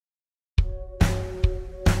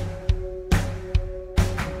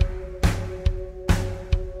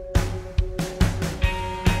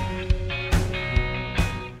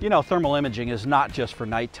know, thermal imaging is not just for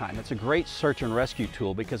nighttime. It's a great search and rescue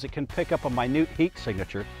tool because it can pick up a minute heat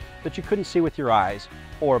signature that you couldn't see with your eyes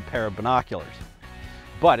or a pair of binoculars.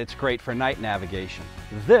 But it's great for night navigation.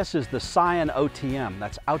 This is the Scion OTM,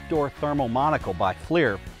 that's Outdoor Thermal Monocle by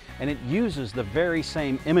FLIR, and it uses the very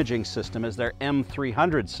same imaging system as their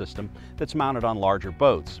M300 system that's mounted on larger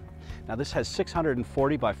boats. Now this has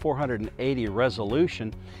 640 by 480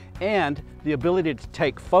 resolution and the ability to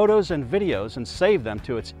take photos and videos and save them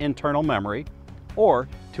to its internal memory or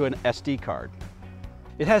to an SD card.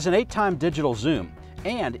 It has an 8x digital zoom,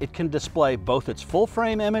 and it can display both its full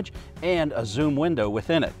frame image and a zoom window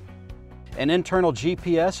within it. An internal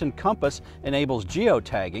GPS and compass enables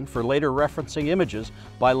geotagging for later referencing images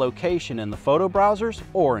by location in the photo browsers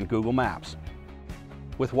or in Google Maps.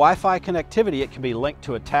 With Wi-Fi connectivity, it can be linked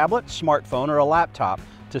to a tablet, smartphone, or a laptop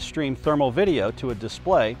to stream thermal video to a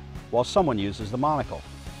display while someone uses the monocle.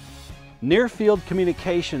 Near-field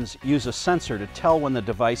communications use a sensor to tell when the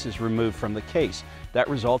device is removed from the case. That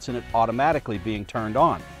results in it automatically being turned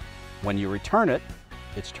on. When you return it,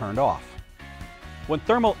 it's turned off. When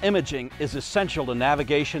thermal imaging is essential to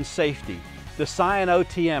navigation safety, the Scion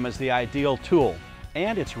OTM is the ideal tool,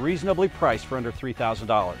 and it's reasonably priced for under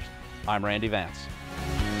 $3,000. I'm Randy Vance.